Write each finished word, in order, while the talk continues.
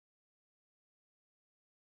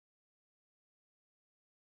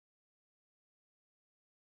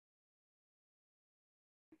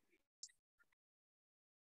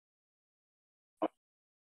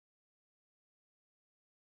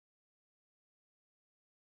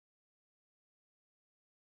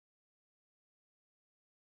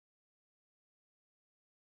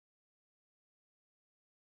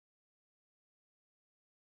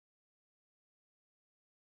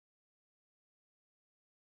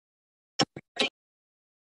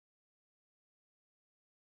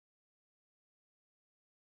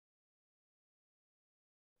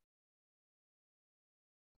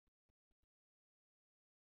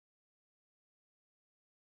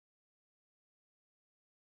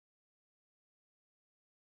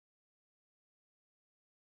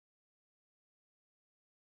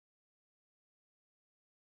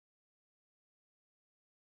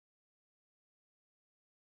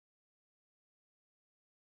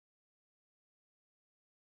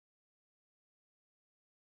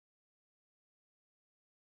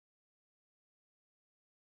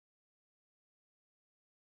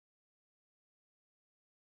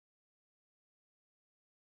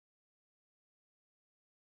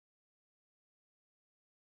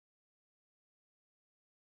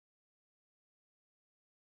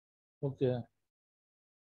Okay.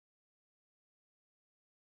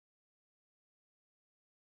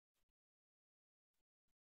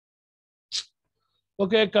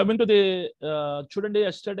 Okay, coming to the student,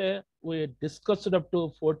 yesterday we discussed up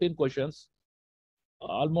to 14 questions,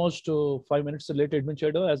 almost 5 minutes late admin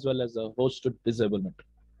shadow as well as a host disablement,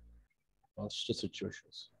 host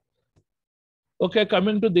situations. Okay,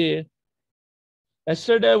 coming to the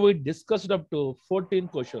yesterday we discussed up to 14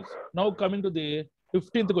 questions. Now coming to the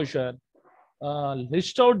 15th question,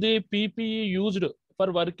 list out the PPE used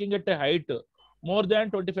for working at a height more than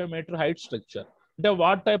 25-meter height structure.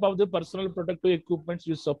 What type of the personal protective equipments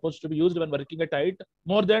is supposed to be used when working at height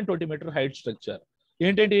more than 20-meter height structure?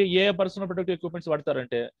 ఏంటంటే ఏ personal protective equipments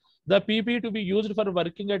వాడతారంటే the PP to be used for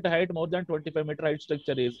working at height more than 25-meter height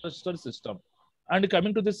structure is a system. And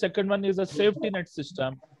coming to the second one is a safety net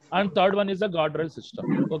system, and third one is a guardrail system.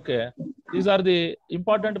 Okay, these are the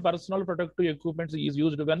important personal protective equipments is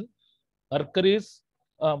used when worker is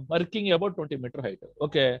working about 20-meter height.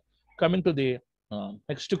 Okay, coming to the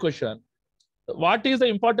next question. What is the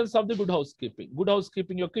importance of the good housekeeping? Good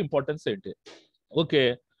housekeeping యొక్క importance ఏంటి? Okay,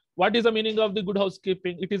 what is the meaning of the good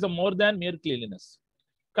housekeeping? It is a more than mere cleanliness.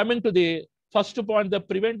 Coming to the first point, the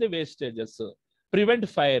prevent the wastages, prevent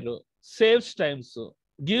fire, saves times,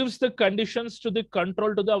 gives the conditions to the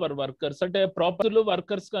control to the our workers అంటే proper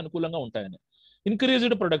workers కి అనుకూలంగా ఉంటాయని.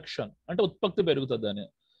 Increased production అంటే ఉత్పత్తి పెరుగుతుందని.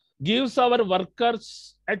 Gives hour workers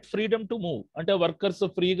at freedom to move అంటే workers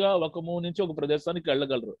ఫ్రీగా ఒక మూవ్ నుంచి ఒక ప్రదేశానికి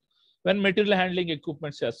వెళ్ళగలరు వెన్ మెటీరియల్ హ్యాండ్లింగ్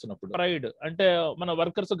ఎక్విప్మెంట్స్ చేస్తున్నప్పుడు. ప్రైడ్ అంటే మన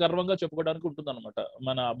వర్కర్స్ గర్వంగా చెప్పుకోవడానికి ఉంటుంది అనమాట,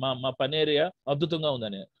 మా పని ఏరియా అద్భుతంగా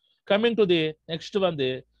ఉందని. Coming to the next one,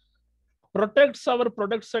 the protects hour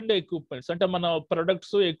products and equipments అంటే మన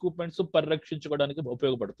ప్రొడక్ట్స్ ఎక్విప్మెంట్స్ పరిరక్షించుకోవడానికి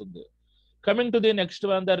ఉపయోగపడుతుంది. Coming to the next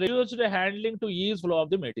one, the reduced handling to is flow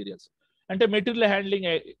of the materials అంటే మెటీరియల్ హ్యాండ్లింగ్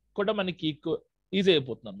కూడా మనకి ఈజీ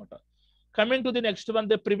అయిపోతుంది అనమాట. Coming to the next one,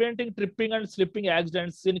 the preventing tripping and slipping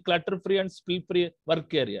accidents in clutter free and spill free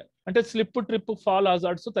work area అంటే slip trip fall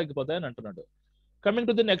hazards తగ్గిపోతాయని అంటున్నాడు. Coming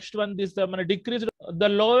to the next one, this మన decrease the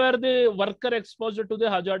lower the worker exposure to the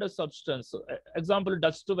hazardous substance. Example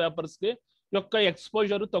dust vapours కి యొక్క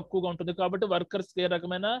exposure తక్కువగా ఉంటుంది కాబట్టి workers కి ఏ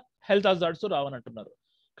రకమైన హెల్త్ హజార్డ్స్ రావని అంటున్నారు.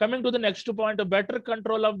 Coming to the next point, better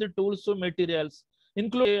control of the tools materials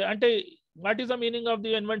include అంటే what is the meaning of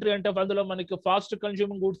the inventory అంటే అందులో మనకి ఫాస్ట్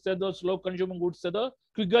కన్స్యూమింగ్ గూడ్స్ ఏదో స్లో కన్స్యూమింగ్ గూడ్స్ ఏదో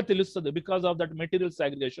క్విక్ గా తెలుస్తుంది because of that material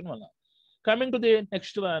segregation వల్ల. Coming to the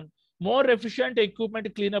next one, more efficient equipment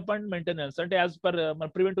cleanup and maintenance అంటే యాజ్ పర్ మన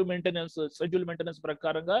ప్రివెంటివ్ మెయింటెనెన్స్ షెడ్యూల్ మెయింటెనెన్స్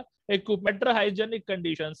ప్రకారంగా better hygienic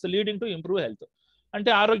conditions leading to improve health అంటే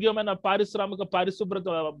ఆరోగ్యమైన పారిశ్రామిక పరిశుభ్రత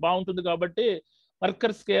బాగుంటుంది కాబట్టి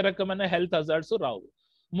వర్కర్స్ కి ఏ రకమైన health hazards Rao.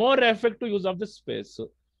 More effective use of the space.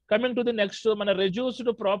 Coming to the next, మన reduced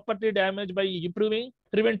property damage by improving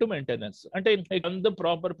preventive maintenance అంటే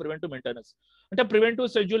ప్రాపర్ ప్రివెంటివ్ మెయింటెనెన్స్ అంటే preventive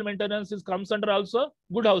schedule maintenance is comes under also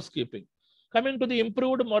good house keeping. Coming to the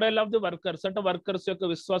improved moral of the workers అంటే workers యొక్క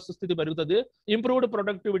విశ్వాస స్థితి పెరుగుతుంది. Improved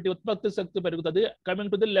productivity ఉత్పత్తి శక్తి పెరుగుతుంది.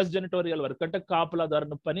 Coming to the less జెనిటోరియల్ work అంటే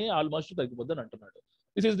కాపలాదారుని పని ఆల్మోస్ట్ తగ్గిపోద్దని అంటున్నాడు.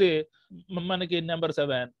 దిస్ ఇస్ ది మనకి number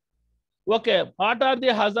 7. Okay, what are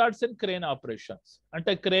the hazards in crane operations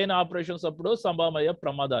అంటే క్రేన్ ఆపరేషన్స్ అప్పుడు సంభవమయ్యే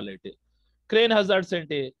ప్రమాదాలు ఏంటి? క్రేన్ హజార్డ్స్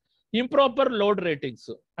ఏంటి? ఇంప్రాపర్ లోడ్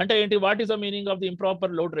రేటింగ్స్ అంటే ఏంటి? What is the meaning of the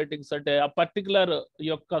improper load ratings అంటే ఆ పర్టికులర్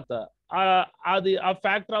యొక్క అది ఆ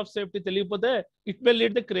ఫ్యాక్టర్ ఆఫ్ సేఫ్టీ తెలియకపోతే it will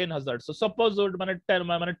lead the crane hazards. Suppose మన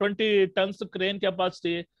 20 turns crane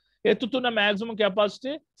capacity ఎత్తుతున్న maximum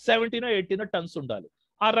capacity 17 or 18 turns ఉండాలి.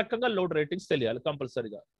 ఆ రకంగా లోడ్ రేటింగ్స్ తెలియాలి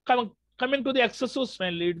కంపల్సరీగా. Coming to the excessive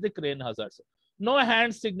smell lead the crane hazards. No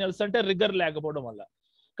hand signals అంటే రిగర్ లేకపోవడం వల్ల.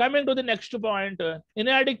 Coming to the next point,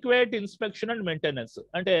 inadequate inspection and maintenance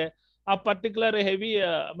అంటే ఆ పర్టికులర్ హెవీ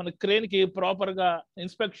మన క్రేన్ కి ప్రాపర్ గా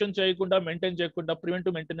ఇన్స్పెక్షన్ చేయకుండా మెయింటైన్ చేయకుండా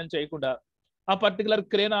ప్రివెంటివ్ మెయింటెనెన్స్ చేయకుండా ఆ పర్టికులర్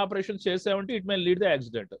క్రేన్ ఆపరేషన్ చేసామంటే it may lead the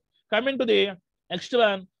accident. Coming to the next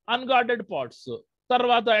one, unguarded parts.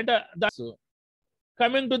 తర్వాత అంటే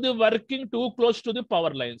coming to the working two close to the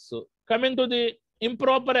power lines. Coming to the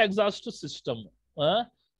improper exhaust system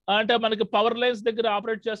అంటే మనకి power lines దగ్గర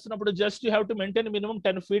operate చేస్తున్నప్పుడు just you have to maintain minimum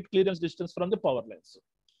 10 feet clearance distance from the power lines.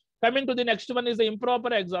 Coming to the next one is the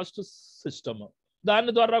improper exhaust system.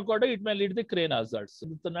 దాని ద్వారా కూడా it may lead the crane hazards.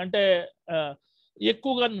 అంటే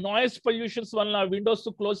ఎక్కువగా noise pollutions వల్ల Windows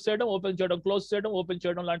close చేయడం open చేయడం close చేయడం open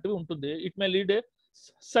చేయడం లాంటివి ఉంటుంది. It may lead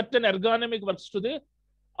certain ఎర్గానమిక్ works to the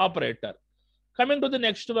operator. Coming to the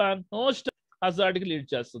next one, most hazard కి లీడ్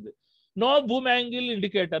చేస్తుంది. నో బూమ్ యాంగిల్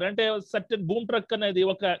ఇండికేటర్ అంటే సర్టెన్ బూమ్ ట్రక్ అనేది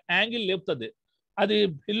ఒక యాంగిల్ లేపుతుంది. అది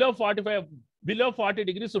బిలో 40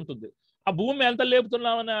 degrees ఉంటుంది. ఆ భూమి ఎంత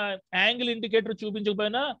లేపుతున్నామన్న angle indicator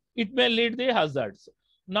చూపించకపోయినా it may lead the hazards.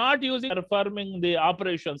 Not using performing the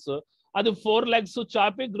operations, అది 4 legs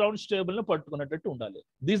చాపి గ్రౌండ్ స్టేబుల్ ను పట్టుకునేటట్టు ఉండాలి.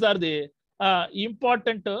 దీస్ ఆర్ ది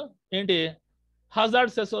ఇంపార్టెంట్ ఏంటి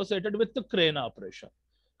hazards associated with crane operation.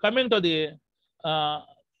 Coming to the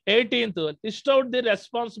 18th, list out the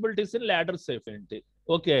responsibilities in ladder safety.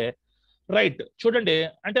 Okay right, చూడండి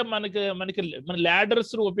అంటే మన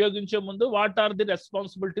ladders ఉపయోగించే ముందు what are the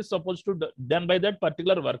responsibilities suppose to done by that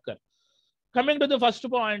particular worker. Coming to the first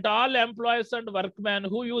point, all employees and work man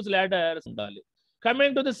who use ladders ఉండాలి.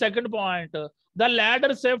 Coming to the second point, the ladder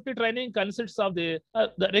safety training consists of the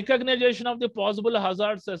recognition of the possible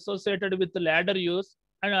hazards associated with the ladder use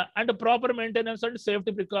and proper maintenance and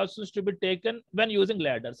safety precautions to be taken when using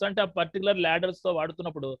ladders. And a particular ladders తో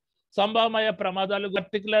వాడుతున్నప్పుడు సంభావ్య ప్రమాదాలు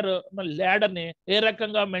particular ladder ని ఏ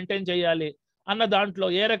రకంగా maintain చేయాలి అన్న దాంట్లో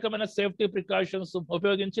ఏ రకమైన safety precautions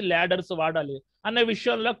ఉపయోగించి ల్యాడర్స్ వాడాలి అన్న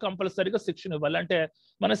విషయంలో కంపల్సరీగా శిక్షణ ఇవ్వాలి. అంటే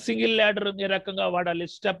మన సింగిల్ ల్యాడర్ ఏ రకంగా వాడాలి,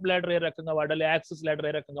 స్టెప్ ల్యాడర్ ఏ రకంగా వాడాలి, యాక్సిస్ ల్యాడర్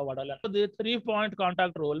ఏ రకంగా వాడాలి. 3-point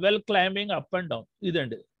contact rule well climbing up and down.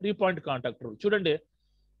 ఇదండి 3-point కాంటాక్ట్ రూల్. చూడండి,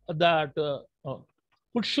 that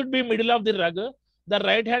foot should be middle of the rug, the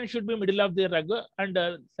right hand should be middle of the rug and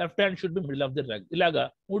left hand should be middle of the rug. ఇలాగా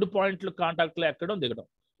 3 పాయింట్లు contact లో ఎక్కడం దిగడం.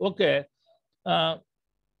 Okay,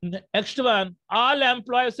 next one, all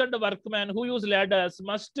employees and workmen who use ladders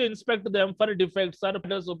must inspect them for defects or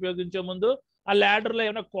ladders ఉపయోగించే ముందు ఆ ladder లో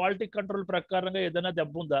ఏమైనా క్వాలిటీ కంట్రోల్ ప్రకారంగా ఏదైనా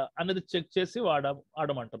దెబ్బ ఉందా అనేది చెక్ చేసి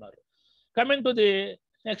వాడమంటున్నారు. Coming to the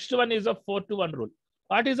next one is 4-to-1 rule.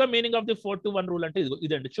 What is the meaning of the 4-to-1 rule అంటే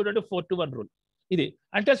ఇదండి. చూడండి 4-to-1 రూల్ ఇది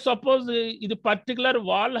అంటే సపోజ్ ఇది పర్టికులర్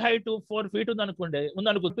వాల్ హైట్ 4 feet ఉందనుకోండి,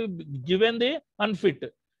 given the unfit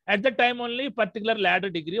at the time only particular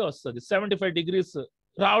ladder degree వస్తుంది 75 degrees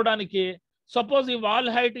రావడానికి. Suppose ఈ వాల్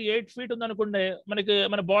హైట్ 8 feet ఉందనుకోండి,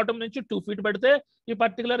 మన బాటమ్ నుంచి 2 feet పెడితే ఈ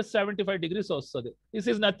పర్టికులర్ 75 degrees వస్తుంది. This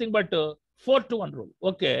is nothing but 4-to-1 rule.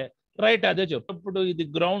 Okay right, అదే ఇప్పుడు ఇది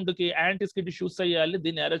గ్రౌండ్ కి యాంటీ స్కిడ్ షూస్ అయ్యాలి,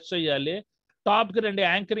 దీన్ని అరెస్ట్ చేయాలి, టాప్ కి 2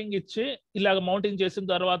 యాంకరింగ్ ఇచ్చి ఇలాగ మౌంటింగ్ చేసిన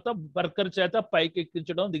తర్వాత వర్కర్ చేత పైకి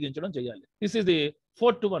ఎక్కించడం దిగించడం చేయాలి. This is the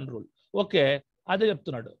 4-to-1 rule. Okay, అదే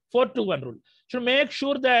చెప్తున్నాడు 4-to-1 rule. should make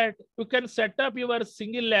sure that you can set up your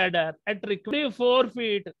single ladder at 4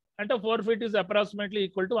 feet, and 4 feet is approximately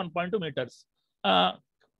equal to 1.2 meters.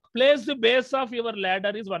 Place the base of your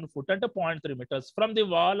ladder is 1 foot and 0.3 meters from the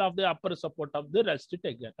wall of the upper support of the rest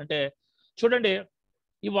again. అంటే చూడండి,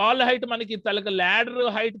 ఈ wall height మనకి ladder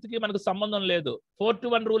height కి మనకు సంబంధం లేదు.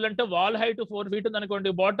 4-to-1 rule అంటే wall height 4 feet ఉందనుకోండి,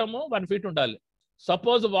 బాటమ్ 1 feet ఉండాలి.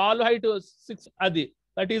 సపోజ్ వాల్ హైట్ 6, అది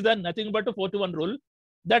that is the nothing but 4-to-1 rule.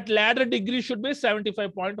 That ladder degree should be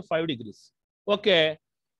 75.5 degrees. Okay,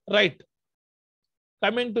 right.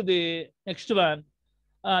 Coming to the next one,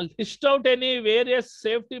 list out any various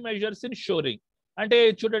safety measures in shoring. అంటే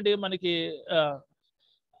చూడండి, మనకి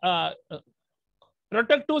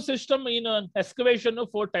protective system in excavation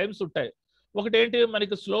 4 types ఉంటాయి. ఒకటి ఏంటి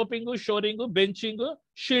మనకి sloping, shoring, benching,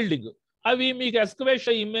 shielding. అవి మీకు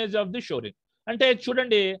excavation image of the shoring. అంటే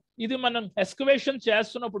చూడండి, ఇది మనం ఎక్స్కవేషన్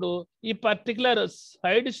చేస్తున్నప్పుడు ఈ పర్టికులర్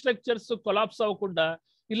సైడ్ స్ట్రక్చర్స్ కొలాప్స్ అవ్వకుండా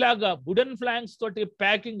ఇలాగా వుడెన్ ఫ్లాంక్స్ తోటి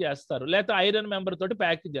ప్యాకింగ్ చేస్తారు, లేకపోతే ఐరన్ మెంబర్ తోటి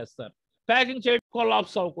ప్యాకింగ్ చేస్తారు. ప్యాకింగ్ చేయడం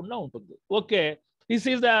కొలాప్స్ అవ్వకుండా ఉంటుంది. Okay, this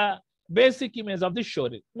is the basic image of the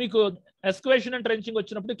shoring. మీకు ఎక్స్కవేషన్ అండ్ ట్రెంచింగ్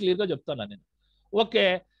వచ్చినప్పుడు క్లియర్ గా చెప్తాను నేను. Okay,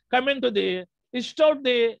 coming to the list out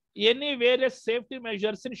the any various safety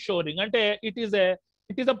measures in shoring. అంటే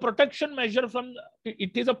it is a protection measure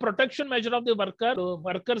of the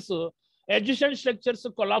workers adjacent structures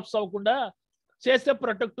collapse అవ్వకుండా చేసే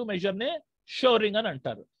protective measure ని shoring అని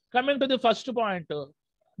అంటారు. Coming to the first point,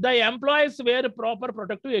 the employees wear proper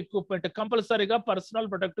protective equipment. కంపల్సరీగా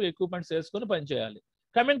personal protective equipments వేసుకొని పనిచేయాలి.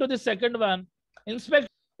 Coming to the second one,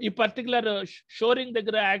 inspect. ఈ particular shoring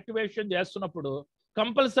దగ్గర యాక్టివేషన్ చేస్తున్నప్పుడు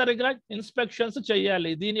కంపల్సరీగా ఇన్స్పెక్షన్స్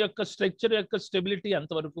చేయాలి. దీని యొక్క స్ట్రక్చర్ యొక్క స్టెబిలిటీ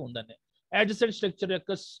ఎంతవరకు ఉందని, అడ్జసెంట్ స్ట్రక్చర్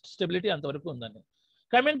యొక్క స్టెబిలిటీ అంతవరకు ఉందని.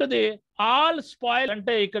 Coming to the all spoil.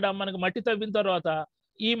 అంటే ఇక్కడ మనకు మట్టి తవ్విన తర్వాత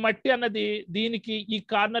ఈ మట్టి అన్నది దీనికి ఈ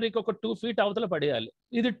కార్నర్కి ఒక 2 feet అవతల పడేయాలి.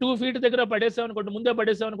 ఇది 2 feet దగ్గర పడేసామనుకోండి, ముందే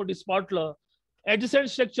పడేసామనుకోండి, ఈ స్పాట్ లో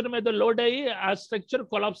అడ్జసెంట్ స్ట్రక్చర్ మీద లోడ్ అయ్యి ఆ స్ట్రక్చర్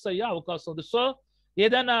కొలాప్స్ అయ్యే అవకాశం ఉంది. సో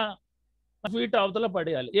ఏదైనా ఫీట్ అవతల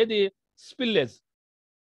పడేయాలి. ఏది స్పిల్లేజ్.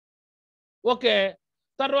 ఓకే,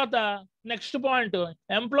 తర్వాత next point,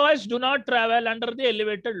 employees do not travel under the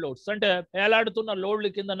elevated loads. అంటే ఏలాడుతున్న లోడ్ల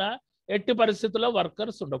కిందన ఎట్టి పరిస్థితుల్లో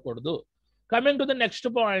వర్కర్స్ ఉండకూడదు. Coming to the next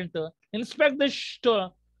point, inspect the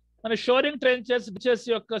మన షోరింగ్ ట్రెంచెస్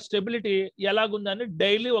యొక్క స్టెబిలిటీ ఎలాగుందని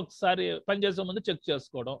డైలీ ఒకసారి పనిచేసే ముందు చెక్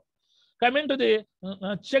చేసుకోవడం. Coming to the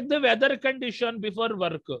check the weather condition before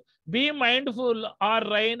work. Be mindful are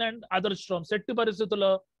rain and other storms. ఎట్టి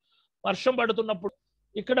పరిస్థితుల్లో వర్షం పడుతున్నప్పుడు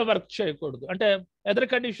ఇక్కడ వర్క్ చేయకూడదు, అంటే వెదర్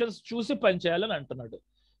కండిషన్స్ చూసి పనిచేయాలని అంటున్నాడు.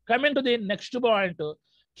 Coming to the next point,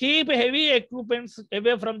 keep heavy equipments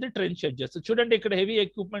away from the trench edges. చూడండి ఇక్కడ హెవీ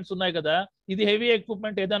ఎక్విప్మెంట్స్ ఉన్నాయి కదా, ఇది హెవీ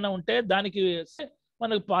ఎక్విప్మెంట్ ఏదైనా ఉంటే దానికి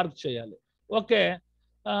మనకు పార్క్ చేయాలి. ఓకే,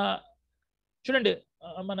 చూడండి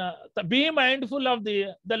మన be mindful of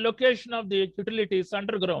the location of the utilities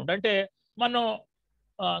under ground. అంటే మనం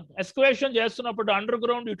ఎక్స్కవేషన్ చేస్తున్నప్పుడు under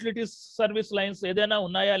ground utilities service lines ఏదైనా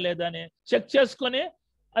ఉన్నాయా లేదా అని చెక్ చేసుకొని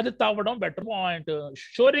అది తవ్వడం better point.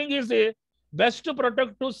 Shoring is the best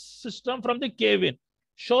protective system from the Kevin.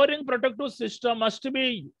 Shoring protective system must be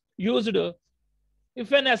used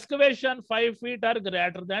if N excavation 5 feet are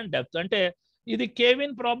greater than depth. అంటే ఇది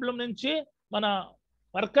Kevin problem నుంచి మన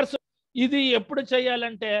వర్కర్స్ ఇది ఎప్పుడు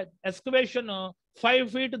చేయాలంటే ఎక్స్కవేషన్ 5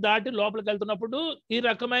 feet దాటి లోపలికి వెళ్తున్నప్పుడు ఈ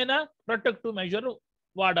రకమైన ప్రొటెక్టివ్ మెజర్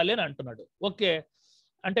వాడాలి అని అంటున్నాడు. ఓకే,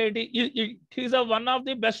 అంటే it is one of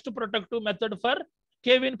the best protective method for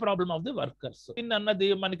Kevin problem of the workers. అన్నది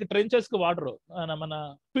మనకి ట్రెంచెస్ కి వాడరు, మన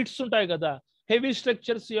పిట్స్ ఉంటాయి కదా, హెవీ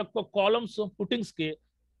స్ట్రక్చర్స్ యొక్క కాలమ్స్ పుట్టింగ్స్ కి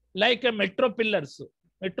లైక్ మెట్రో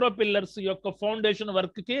పిల్లర్స్ యొక్క ఫౌండేషన్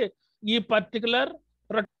వర్క్ కి ఈ particular.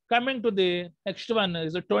 Coming to the next one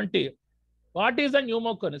is 20. What is the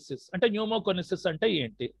న్యూమోకొనిసిస్? అంటే న్యూమోకొనిసిస్ అంటే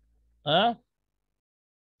ఏంటి?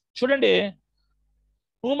 చూడండి,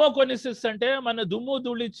 న్యూమోకొనిసిస్ అంటే మన దుమ్ము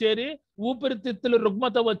ధూళి చేరి ఊపిరితిత్తులు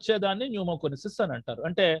రుగ్మత వచ్చేదాన్ని న్యూమోకొనిసిస్ అని అంటారు.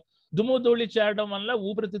 అంటే దుమ్ము ధూళి చేరడం వల్ల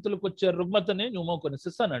ఊపిరితిత్తులకు వచ్చే రుగ్మతని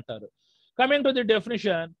న్యూమోకొనిసిస్ అని అంటారు. Coming to the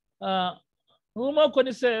definition,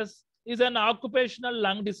 న్యూమోకొనిసిస్ is an occupational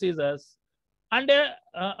lung diseases and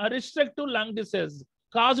restrictive lung disease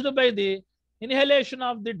caused by the inhalation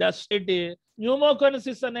of the dust.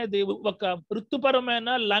 న్యూమోకొనిసిస్ అనేది ఒక వృత్తిపరమైన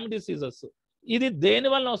లంగ్ డిసీజెస్. ఇది దేని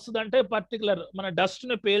వల్ల వస్తుందంటే పర్టికులర్ మన డస్ట్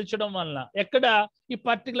ని పేల్చడం వలన. ఎక్కడ? ఈ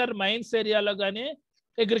పర్టికులర్ మైన్స్ ఏరియాలో కానీ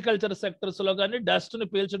అగ్రికల్చర్ సెక్టర్స్ లో కానీ డస్ట్ ని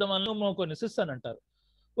పీల్చడం వల్ల న్యూమోకొనిసిస్ అని అంటారు.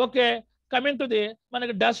 ఓకే, కమింగ్ టు ది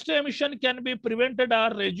మనకి dust emission can be prevented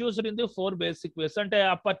are reduced in the 4 basic ways. అంటే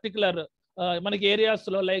ఆ పర్టికులర్ మనకి ఏరియాస్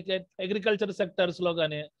లో లైక్ అగ్రికల్చర్ సెక్టర్స్ లో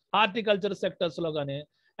కానీ హార్టికల్చర్ సెక్టర్స్ లో కానీ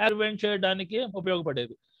ప్రివెంట్ చేయడానికి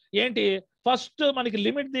ఉపయోగపడేది ఏంటి? ఫస్ట్ మనకి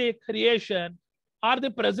limit the creation are the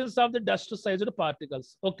presence of the dust sized particles.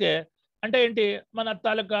 Okay, అంటే ఏంటి? మన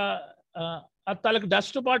తాలూకా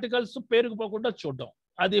డస్ట్ పార్టికల్స్ పేరుకుపోకుండా చూడడం,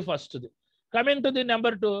 అది ఫస్ట్ది. Coming to the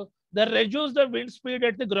number 2, the reduce the wind speed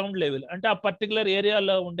at the ground level. అంటే ఆ పర్టికులర్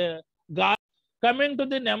ఏరియాలో ఉండే గాలి. Coming to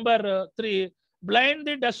the number 3, blind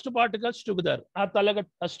the dust particles together. ఆ తాలూకా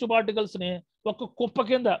డస్ట్ పార్టికల్స్ ని ఒక కుప్ప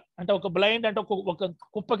కింద, అంటే ఒక బ్లైండ్ అంటే ఒక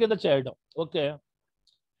కుప్ప కింద చేయడం. Okay,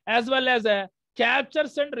 as well as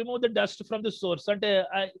captures and remove the dust from the source. అంటే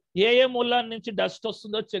ఏ మూల నుంచి డస్ట్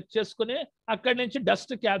వస్తుందో చెక్ చేసుకుని అక్కడి నుంచి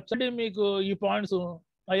డస్ట్ క్యాప్చర్. మీకు ఈ పాయింట్స్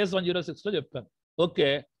IS 106 లో చెప్పాను. Okay,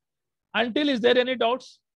 until is there any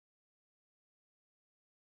doubts?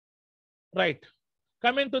 Right,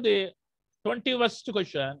 coming to the 21st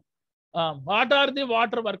question, what are the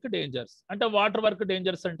water work dangers? అంటే వాటర్ వర్క్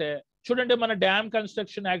డేంజర్స్ అంటే చూడండి, మన డ్యామ్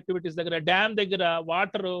కన్స్ట్రక్షన్ యాక్టివిటీస్ దగ్గర, డ్యామ్ దగ్గర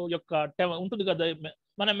వాటర్ యొక్క ఉంటుంది కదా,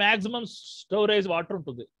 మన మాక్సిమం స్టోరేజ్ వాటర్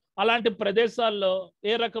ఉంటుంది. అలాంటి ప్రదేశాల్లో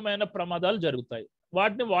ఏ రకమైన ప్రమాదాలు జరుగుతాయి?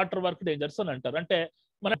 వాటిని వాటర్ వర్క్ డేంజర్స్ అని అంటారు. అంటే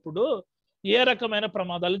మన ఇప్పుడు ఏ రకమైన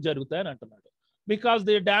ప్రమాదాలు జరుగుతాయి అని అంటున్నాడు. Because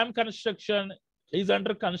the dam construction is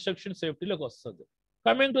under construction సేఫ్టీలోకి వస్తుంది.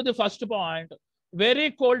 Coming to the first point, very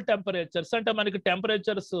cold temperatures. అంటే మనకి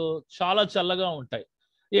టెంపరేచర్స్ చాలా చల్లగా ఉంటాయి.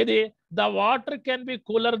 ఇది the water can be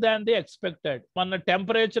cooler than the expected. మన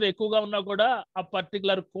టెంపరేచర్ ఎక్కువగా ఉన్నా కూడా ఆ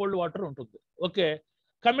పర్టికులర్ కోల్డ్ వాటర్ ఉంటుంది. Okay,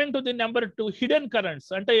 coming to the number 2, hidden currents.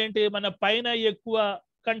 అంటే ఏంటి? మన పైన ఎక్కువ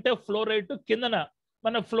కంటే ఫ్లో రేట్ కిందన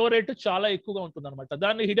మన ఫ్లో రేట్ చాలా ఎక్కువగా ఉంటుంది అనమాట.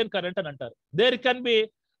 దాన్ని హిడెన్ కరెంట్ అని అంటారు. There can be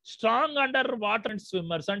strong under water and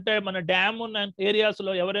swimmers. అంటే మన డ్యామ్ ఉన్న ఏరియాస్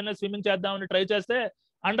లో ఎవరైనా స్విమ్మింగ్ చేద్దామని ట్రై చేస్తే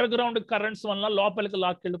అండర్ గ్రౌండ్ కరెంట్స్ వల్ల లోపలికి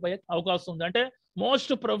లాక్కెళ్ళిపోయే అవకాశం ఉంది. అంటే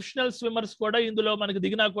మోస్ట్ ప్రొఫెషనల్ స్విమ్మర్స్ కూడా ఇందులో మనకి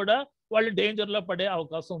దిగినా కూడా వాళ్ళు డేంజర్ లో పడే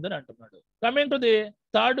అవకాశం ఉందని అంటున్నాడు. Coming to the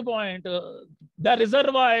third point, the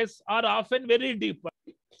reservoirs are often very deep.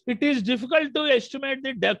 It is difficult to estimate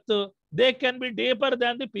the depth. They can be deeper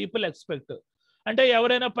than the people expect. అంటే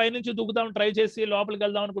ఎవరైనా పైనుంచి దూకుదాం ట్రై చేసి లోపలికి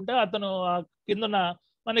వెళ్దాం అనుకుంటే అతను కిందన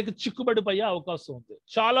మనకి చిక్కుబడిపోయే అవకాశం ఉంది.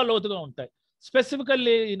 చాలా లోతుగా ఉంటాయి.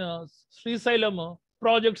 Specifically in Srisailam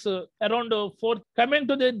projects around 4. Coming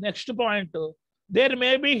to the next point, there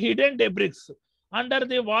may be hidden debris under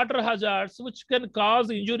the water hazards which can cause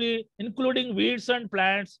injury, including weeds and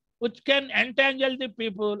plants which can entangle the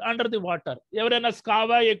people under the water. ఎవరైనా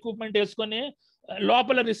స్కావా equipment వేసుకొని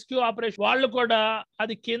లోపల rescue operation వాళ్ళు కూడా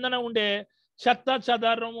అది కిందన ఉండే చెత్త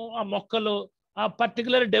చెదారము, ఆ మొక్కలు, ఆ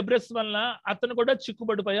పర్టికులర్ డెబ్రిస్ వల్ల అతను కూడా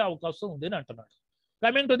చిక్కుబడిపోయే అవకాశం ఉంది అని అంటున్నాడు.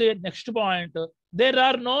 Coming to the next point, there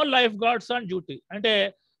are no life guards on duty. అంటే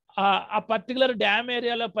ఆ పర్టికులర్ డ్యామ్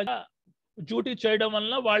ఏరియాలో డ్యూటీ చేయడం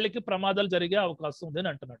వలన వాళ్ళకి ప్రమాదాలు జరిగే అవకాశం ఉంది అని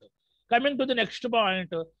అంటున్నాడు. Coming to the next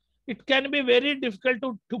point, it can be very difficult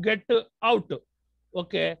to get out.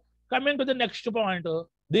 Okay, coming to the next point,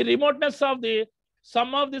 the remoteness of the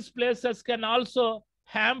some of this places can also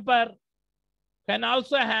hamper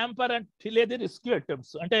and delay the rescue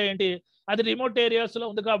attempts. అంటే ఏంటి, అది remote areas లో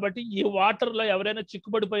ఉంది కాబట్టి ఈ water లో ఎవరైనా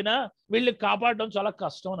చిక్కుబడిపోయినా వీళ్ళని కాపాడడం చాలా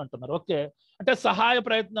కష్టం అని అంటున్నారు. ఓకే, అంటే సహాయ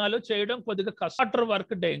ప్రయత్నాలు చేయడం కొద్దిగా కష్టం. Water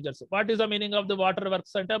work dangers. What is the meaning of the water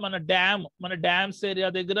works అంటే మన డ్యామ్స్ ఏరియా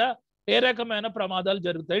దగ్గర ఏ రకమైన ప్రమాదాలు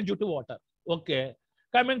జరుగుతాయి due to water. Okay,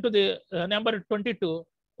 coming to the number 22,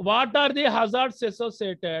 what are the hazards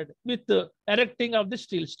associated with ఎరెక్టింగ్ of the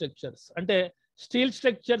steel structures. అంటే steel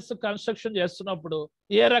structures construction చేస్తున్నప్పుడు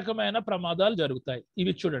ఏ రకమైన ప్రమాదాలు జరుగుతాయి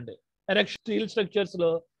ఇవి చూడండి. స్టీల్ స్ట్రక్చర్స్ లో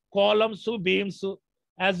columns, beams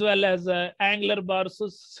as well as angular bars,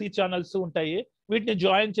 C channels ఉంటాయి. వీటిని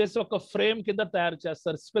జాయిన్ చేసి ఒక ఫ్రేమ్ కింద తయారు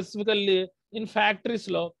చేస్తారు. స్పెసిఫికల్లీ ఇన్ ఫ్యాక్టరీస్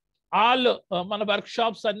లో ఆల్ మన వర్క్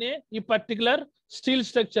షాప్స్ అన్ని ఈ పర్టికులర్ స్టీల్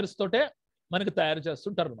స్ట్రక్చర్స్ తోటే మనకి తయారు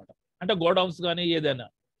చేస్తుంటారు అనమాట. అంటే గోడౌన్స్ కానీ ఏదైనా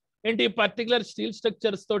ఏంటి పర్టికులర్ స్టీల్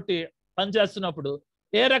స్ట్రక్చర్స్ తోటి పనిచేస్తున్నప్పుడు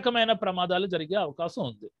ఏ రకమైన ప్రమాదాలు జరిగే అవకాశం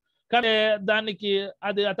ఉంది. కానీ దానికి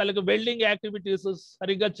అతనికి వెల్డింగ్ యాక్టివిటీస్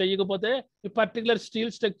సరిగ్గా చేయకపోతే ఈ పర్టికులర్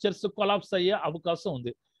స్టీల్ స్ట్రక్చర్స్ కొలాప్స్ అయ్యే అవకాశం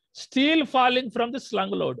ఉంది. Steel falling from the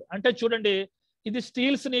స్లంగ్ load. అంటే చూడండి, ఇది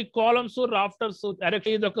స్టీల్స్ ని కాలమ్స్, రాఫ్టర్స్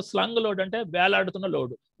ఇది ఒక స్లంగ్ లోడ్, అంటే వేలాడుతున్న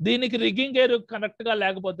లోడ్. దీనికి రిగ్గింగ్ గేర్ కరెక్ట్ గా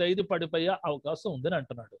లేకపోతే ఇది పడిపోయే అవకాశం ఉందని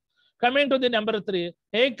అంటున్నాడు. Coming to the number 3,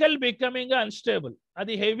 vehicle becoming unstable.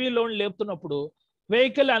 అది హెవీ లోడ్ లేపుతున్నప్పుడు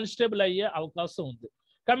వెహికల్ అన్స్టేబుల్ అయ్యే అవకాశం ఉంది.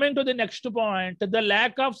 Coming to the next point, the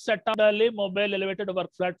lack of set ఉండాలి, మొబైల్ ఎలివేటెడ్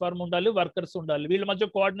వర్క్ ప్లాట్ఫామ్ ఉండాలి, వర్కర్స్ ఉండాలి. వీళ్ళ మధ్య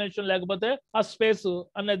కోఆర్డినేషన్ లేకపోతే ఆ స్పేస్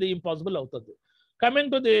అనేది ఇంపాసిబుల్ అవుతుంది.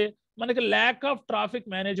 కమింగ్ టు ది మనకి lack of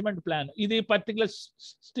traffic management plan. ఇది పర్టికులర్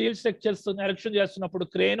స్టీల్ స్ట్రక్చర్స్ ఎరెక్షన్ చేస్తున్నప్పుడు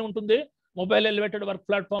క్రేన్ ఉంటుంది, mobile elevated work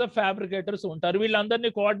platform, fabricators ఉంటారు. వీళ్ళందరినీ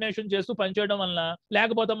కోఆర్డినేషన్ చేస్తూ పనిచేయడం వలన,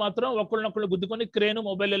 లేకపోతే మాత్రం ఒకళ్ళనొకళ్ళు గుద్దుకొని crane,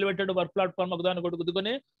 mobile elevated work platform ఒకదాని కూడా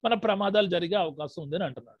గుద్దుకొని మన ప్రమాదాలు జరిగే అవకాశం ఉంది అని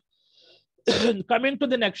అంటున్నాడు. Coming to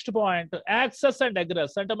the next point, access and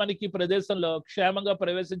agrees. అంటే మనకి ఈ ప్రదేశంలో క్షేమంగా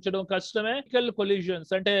ప్రవేశించడం కష్టమే. వెహికల్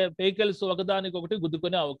కొలిజన్స్ అంటే వెహికల్స్ ఒకదానికొకటి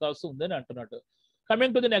గుద్దుకునే అవకాశం ఉందని అంటున్నాడు.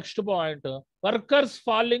 Coming to the next point, workers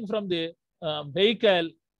falling from the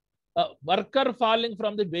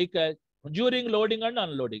vehicle during loading and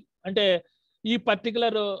unloading. అంటే ఈ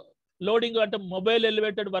పర్టికులర్ లోడింగ్ అంటే మొబైల్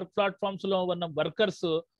ఎలివేటెడ్ వర్క్ ప్లాట్ఫామ్స్ లో ఉన్న వర్కర్స్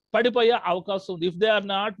పడిపోయే అవకాశం ఉంది. If they are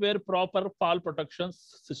not wear proper fall protection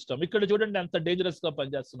system. ఇక్కడ చూడండి ఎంత డేంజరస్ గా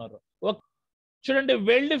పనిచేస్తున్నారు. చూడండి,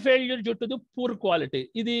 wealth failure due to the poor quality.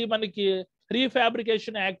 ఇది మనకి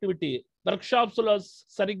రీఫాబ్రికేషన్ యాక్టివిటీ వర్క్ షాప్స్ లో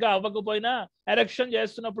సరిగ్గా అవ్వకపోయినా ఎరెక్షన్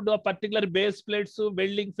చేస్తున్నప్పుడు ఆ particular base plates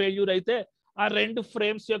welding failure అయితే ఆ రెండు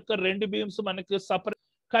ఫ్రేమ్స్ యొక్క రెండు బీమ్స్ మనకి separate.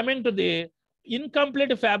 Coming to the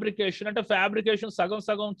incomplete fabrication, అంటే ఫ్యాబ్రికేషన్ సగం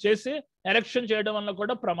సగం చేసి ఎరెక్షన్ చేయడం వల్ల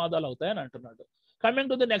కూడా ప్రమాదాలు అవుతాయని అంటున్నాడు.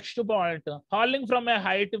 Coming to the next point, hauling from A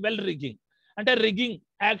height, well rigging. అంటే రిగ్గింగ్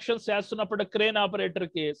యాక్షన్స్ చేస్తున్నప్పుడు క్రేన్ ఆపరేటర్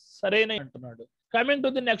కి సరైన అంటున్నాడు. Coming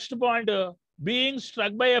to the next point, being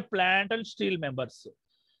struck by A plant and steel members.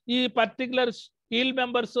 ఈ పర్టికులర్ స్టీల్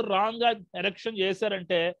మెంబర్స్ రాంగ్ గా erection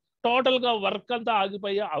చేశారంటే total గా work అంతా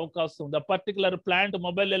ఆగిపోయే అవకాశం ఉంది. ఆ particular plant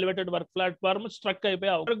mobile elevated work platform struck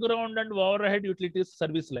అయిపోయి under ground and over head utilities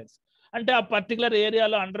service lines. అంటే ఆ పర్టికులర్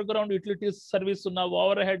ఏరియాలో అండర్ గ్రౌండ్ యూటిలిటీస్ సర్వీస్ ఉన్న,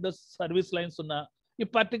 ఓవర్ హెడ్ సర్వీస్ లైన్స్ ఉన్న ఈ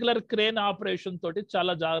పర్టికులర్ క్రేన్ ఆపరేషన్ తోటి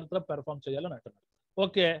చాలా జాగ్రత్తగా పెర్ఫామ్ చేయాలని అంటున్నారు.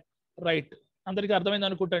 ఓకే, రైట్, అందరికీ అర్థమైంది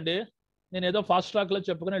అనుకుంటండి. నేను ఏదో ఫాస్ట్ ట్రాక్ లో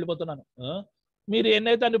చెప్పుకొని వెళ్ళిపోతున్నాను. మీరు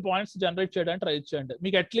ఎన్నైతే అన్ని పాయింట్స్ జనరేట్ చేయడానికి ట్రై చేయండి.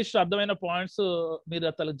 మీకు అట్లీస్ట్ అర్థమైన పాయింట్స్ మీరు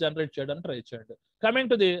అతను జనరేట్ చేయడానికి ట్రై చేయండి.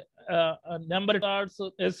 Coming to the number cards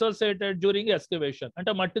associated during excavation.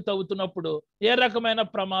 అంటే మట్టి తవ్వుతున్నప్పుడు ఏ రకమైన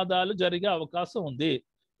ప్రమాదాలు జరిగే అవకాశం ఉంది.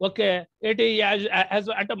 ఓకే,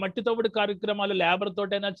 అంటే మట్టి తవ్వుడు కార్యక్రమాలు లేబర్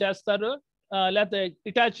తోటైనా చేస్తారు, లేకపోతే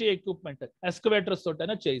ఇటాచీ ఎక్విప్మెంట్ ఎక్స్కవేటర్స్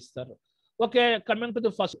తోటైనా చేయిస్తారు. Okay, coming to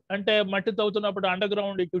the first, అంటే మట్టి తవ్వుతున్నప్పుడు under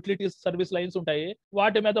ground utilities service lines ఉంటాయి.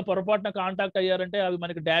 వాటి మీద పొరపాటున కాంటాక్ట్ అయ్యారంటే అవి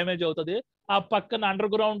మనకి డ్యామేజ్ అవుతుంది. ఆ పక్కన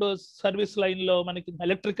అండర్ గ్రౌండ్ సర్వీస్ లైన్ లో మనకి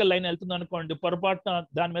ఎలక్ట్రికల్ లైన్ వెళ్తుంది అనుకోండి, పొరపాటున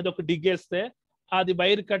దాని మీద ఒక డిగ్గేస్తే అది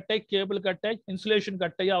వైర్ కట్ అయ్యి, కేబుల్ కట్ అయ్యి, ఇన్సులేషన్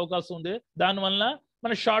కట్ అయ్యే అవకాశం ఉంది. దానివల్ల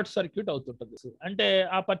మన షార్ట్ సర్క్యూట్ అవుతుంటుంది. అంటే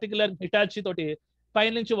ఆ పర్టికులర్ హిటాచీ తోటి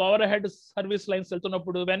పైనుంచి ఓవర్ హెడ్ సర్వీస్ లైన్స్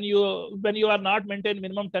వెళ్తున్నప్పుడు when you are not maintain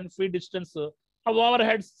minimum 10 feet distance, ఆ ఓవర్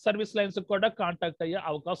హెడ్ సర్వీస్ లైన్స్ కూడా కాంటాక్ట్ అయ్యే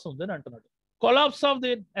అవకాశం ఉందని అంటున్నాడు. Collapse of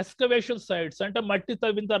the excavation sites. అంటే మట్టి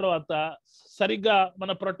తవ్విన తర్వాత సరిగ్గా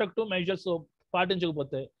మన ప్రొటెక్టివ్ మెజర్స్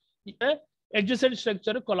పాటించకపోతే అడ్జసెంట్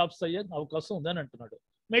స్ట్రక్చర్ కొలాప్స్ అయ్యే అవకాశం ఉందని అంటున్నాడు.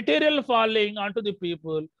 Material falling on to the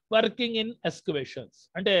people working in excavations.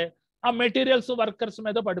 అంటే ఆ మెటీరియల్స్ వర్కర్స్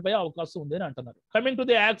మీద పడిపోయే అవకాశం ఉంది అని అంటున్నారు. Coming to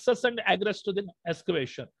the access and agrees to the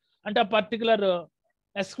excavation. అంటే ఆ పర్టికులర్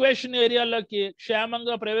ఎక్స్కవేషన్ ఏరియాలోకి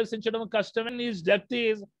క్షేమంగా ప్రవేశించడం కష్టం. Is depth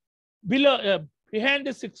is below behind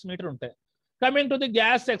the 6 metre ఉంటాయి. Coming to the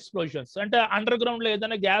gas explosions. అంటే అండర్ గ్రౌండ్ లో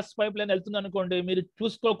ఏదైనా గ్యాస్ పైప్ లైన్ వెళ్తుంది అనుకోండి, మీరు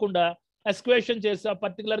చూసుకోకుండా ఎక్స్కవేషన్ చేసి ఆ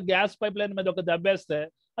పర్టికులర్ గ్యాస్ పైప్ లైన్ మీద ఒక దెబ్బేస్తే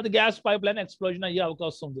అది గ్యాస్ పైప్ లైన్ ఎక్స్ప్లోజన్ అయ్యే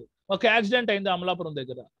అవకాశం ఉంది. ఒక యాక్సిడెంట్ అయింది అమలాపురం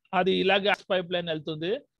దగ్గర. అది ఇలా గ్యాస్ పైప్ లైన్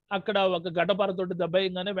వెళ్తుంది, అక్కడ ఒక గడ్డపారతోటి దెబ్బ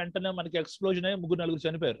అయ్యిందని వెంటనే మనకి ఎక్స్ప్లోజన్ అయ్యి 3-4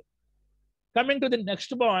 చనిపోయారు. Coming to the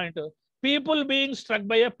next point, people being struck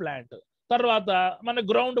by a plant. తర్వాత మన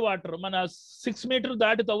గ్రౌండ్ వాటర్, మన 6 మీటర్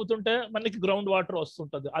దాటి తవ్వుతుంటే మనకి గ్రౌండ్ వాటర్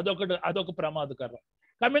వస్తుంటది, అదొక ప్రమాదకరం.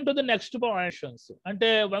 Coming to the next points, అంటే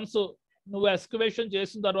వన్స్ నువ్వు ఎక్స్కవేషన్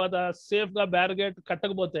చేసిన తర్వాత సేఫ్ గా బ్యారిగేట్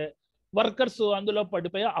కట్టకపోతే వర్కర్స్ అందులో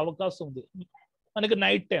పడిపోయే అవకాశం ఉంది. మనకి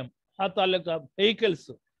నైట్ టైం ఆ తాలూకా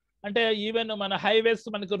వెహికల్స్, అంటే ఈవెన్ మన హైవేస్,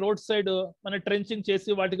 మనకి రోడ్ సైడ్ మన ట్రెంచింగ్ చేసి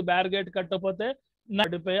వాటికి బ్యారిగేట్ కట్టకపోతే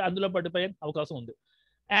అందులో పడిపోయే అవకాశం ఉంది.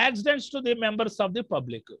 Accidents to the members of the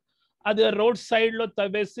public. అది రోడ్ సైడ్ లో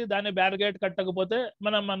తవ్వేసి దాన్ని బ్యారిగేట్ కట్టకపోతే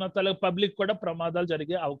మన పబ్లిక్ కూడా ప్రమాదాలు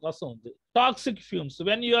జరిగే అవకాశం ఉంది. Toxic fumes,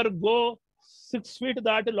 when you're go 6 feet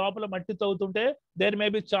దాటి లోపల మట్టి తవ్వుతుంటే there may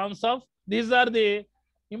be chance of, these are the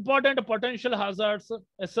important potential hazards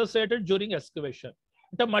associated during excavation.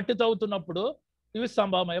 అంటే మట్టి తవ్వుతున్నప్పుడు ఇవి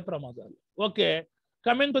సంభవమయ్యే ప్రమాదాలు. Okay,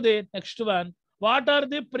 coming to the next one, what are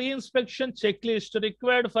the pre inspection check list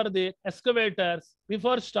required for the excavators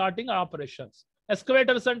before starting operations.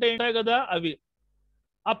 Excavators అంటే ఏంటాయి కదా, అవి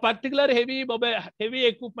ఆ particular heavy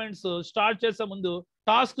equipments start చేసే ముందు,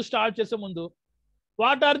 టాస్క్ స్టార్ట్ చేసే ముందు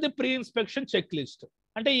what are the pre inspection check list,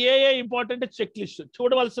 అంటే ఏ important check list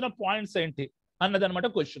చూడవలసిన పాయింట్స్ ఏంటి అన్నది అనమాట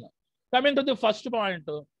question. Coming to the first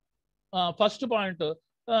point,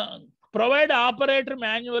 provide operator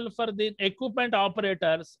manual for the equipment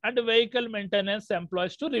operators and vehicle maintenance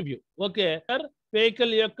employees to review. Okay,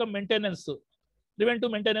 vehicle యొక్క maintenance,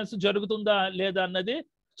 preventive maintenance జరుగుతుందా లేదా అన్నది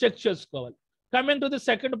check చేసుకోవాలి. Coming to the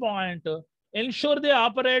second point, ensure the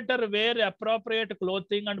operator wear appropriate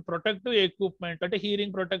clothing and protective equipment, అంటే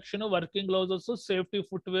hearing protection, working gloves, safety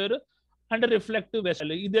footwear and reflective west.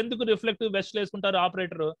 ఇది ఎందుకు reflective west వేసుకుంటారు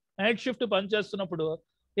operator? Night shift పనిచేస్తున్నప్పుడు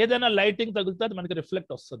ఏదైనా లైటింగ్ తగిలితే అది మనకి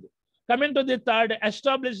రిఫ్లెక్ట్ వస్తుంది. Coming to the third,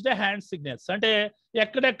 established hand signals, అంటే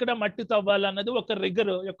ఎక్కడెక్కడ మట్టి తవ్వాలన్నది ఒక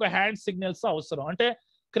రిగర్ యొక్క హ్యాండ్ సిగ్నల్స్ అవసరం. అంటే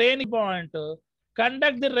crane point,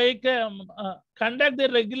 conduct the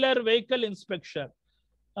regular vehicle inspection,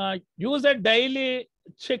 use a daily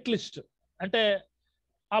check list, అంటే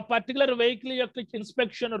ఆ పర్టికులర్ వెహికల్ యొక్క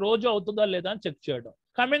ఇన్స్పెక్షన్ రోజు అవుతుందా లేదా అని చెక్ చేయడం.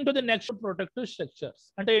 Coming to the next, protective structures,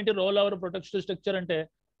 అంటే ఏంటి? రోల్ ఓవర్ ప్రొటెక్టివ్ స్ట్రక్చర్ అంటే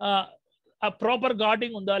ఆ ప్రాపర్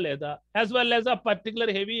గార్డింగ్ ఉందా లేదా, యాజ్ వెల్ యాజ్ ఆ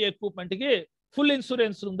పర్టికులర్ హెవీ ఎక్విప్మెంట్ కి ఫుల్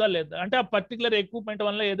ఇన్సూరెన్స్ ఉందా లేదా. అంటే ఆ పర్టికులర్ ఎక్విప్మెంట్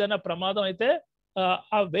వల్ల ఏదైనా ప్రమాదం అయితే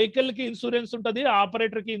ఆ వెహికల్ కి ఇన్సూరెన్స్ ఉంటుంది,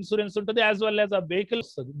 ఆపరేటర్ కి ఇన్సూరెన్స్ ఉంటుంది, యాజ్ వెల్ యాజ్ ఆ వెహికల్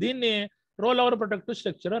వస్తుంది. దీన్ని రోల్ ఓవర్ ప్రొటెక్టివ్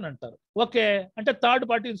స్ట్రక్చర్ అని అంటారు. ఓకే, అంటే థర్డ్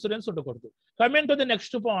పార్టీ ఇన్సూరెన్స్ ఉండకూడదు. Coming to the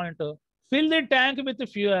next point, fill the tank with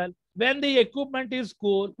fuel when the equipment is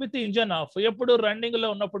cool with engine of. ఎప్పుడు running లో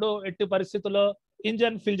ఉన్నప్పుడు ఎట్టి పరిస్థితుల్లో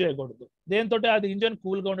ఇంజన్ ఫిల్ చేయకూడదు, దేంతో అది ఇంజన్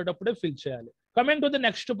కూల్ గా ఉండేటప్పుడే ఫిల్ చేయాలి. Coming to the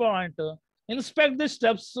next point, inspect the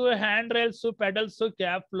steps, hand rails, pedals,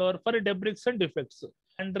 cab floor for డెబ్రిక్స్ and defects.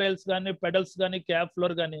 Hand rails కానీ, పెడల్స్ కానీ, క్యాబ్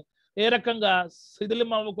ఫ్లోర్ కానీ ఏ రకంగా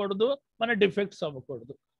శిథిలం అవ్వకూడదు, మన డిఫెక్ట్స్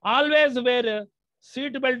అవ్వకూడదు. Always wear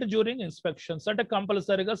seat belt during inspections, అంటే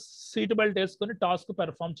కంపల్సరీగా సీట్ బెల్ట్ వేసుకుని టాస్క్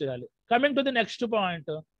పెర్ఫామ్ చేయాలి. Coming to the next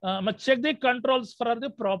point, check the controls for the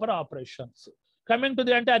proper operations. Coming to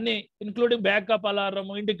the అంటే అన్ని including backup alarm,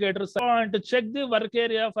 indicators. Point, check the work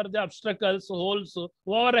area for the అబ్స్ట్రకల్స్, holes,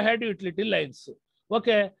 over head utility lines.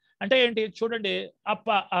 Okay, అంటే ఏంటి చూడండి,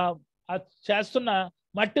 చేస్తున్న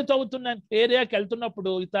మట్టి తవ్వుతున్న ఏరియాకి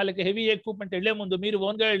వెళ్తున్నప్పుడు ఇతాలకి heavy equipment వెళ్లే ముందు మీరు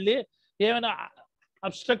ఓన్గా వెళ్ళి ఏమైనా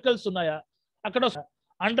అబ్స్ట్రకల్స్ ఉన్నాయా, అక్కడ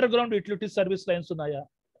under ground utility service lines ఉన్నాయా,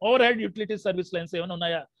 over head utility service lines ఏమైనా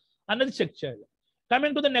ఉన్నాయా అన్నది చెక్ చేయాలి.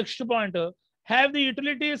 Coming to the next point, have the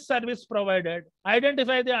utility service provided,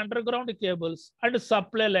 identify the under ground cables and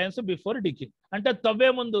supply lines before digging. అంటే తవ్వే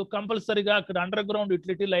ముందు కంపల్సరీగా అక్కడ under ground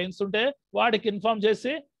utility lines ఉంటే వాడికి ఇన్ఫార్మ్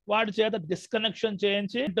చేసి వాడి చేత డిస్కనెక్షన్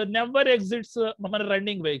చేయించి, నెవర్ ఎగ్జిట్స్ మన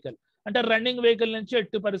రన్నింగ్ వెహికల్, అంటే రన్నింగ్ వెహికల్ నుంచి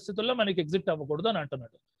ఎట్టి పరిస్థితుల్లో మనకి ఎగ్జిట్ అవ్వకూడదు అని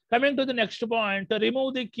అంటున్నాడు. Coming to the next point, remove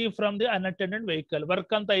the key from the unattended vehicle.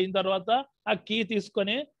 Work అంతా అయిన తర్వాత ఆ కీ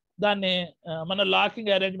తీసుకొని దాన్ని మన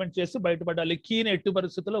లాకింగ్ అరేంజ్మెంట్ చేసి బయటపడాలి, కీని ఎట్టి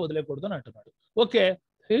పరిస్థితుల్లో వదిలేకూడదు అని అంటున్నాడు. Okay,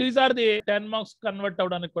 these are the 10 marks convert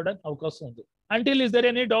అవడానికి కూడా అవకాశం ఉంది. Until is there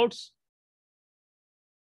any doubts?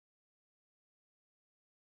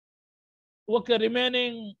 Okay,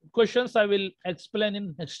 remaining questions I will explain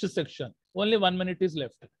in next section. Only 1 minute is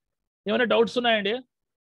left. ఏమైనా డౌట్స్ ఉన్నాయండి?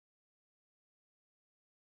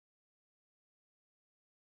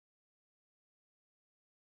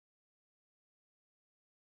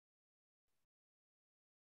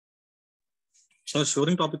 సార్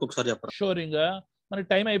షోరింగ్ టాపిక్ ఒకసారి చెప్పరా? షోరింగ్ మనకి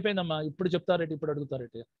టైం అయిపోయిందమ్మా. ఇప్పుడు చెప్తారేంటి, ఇప్పుడు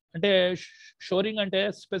అడుగుతారేంటి? అంటే షోరింగ్ అంటే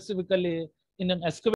స్పెసిఫికల్లీ ఇన్ ఎస్క్యూఎల్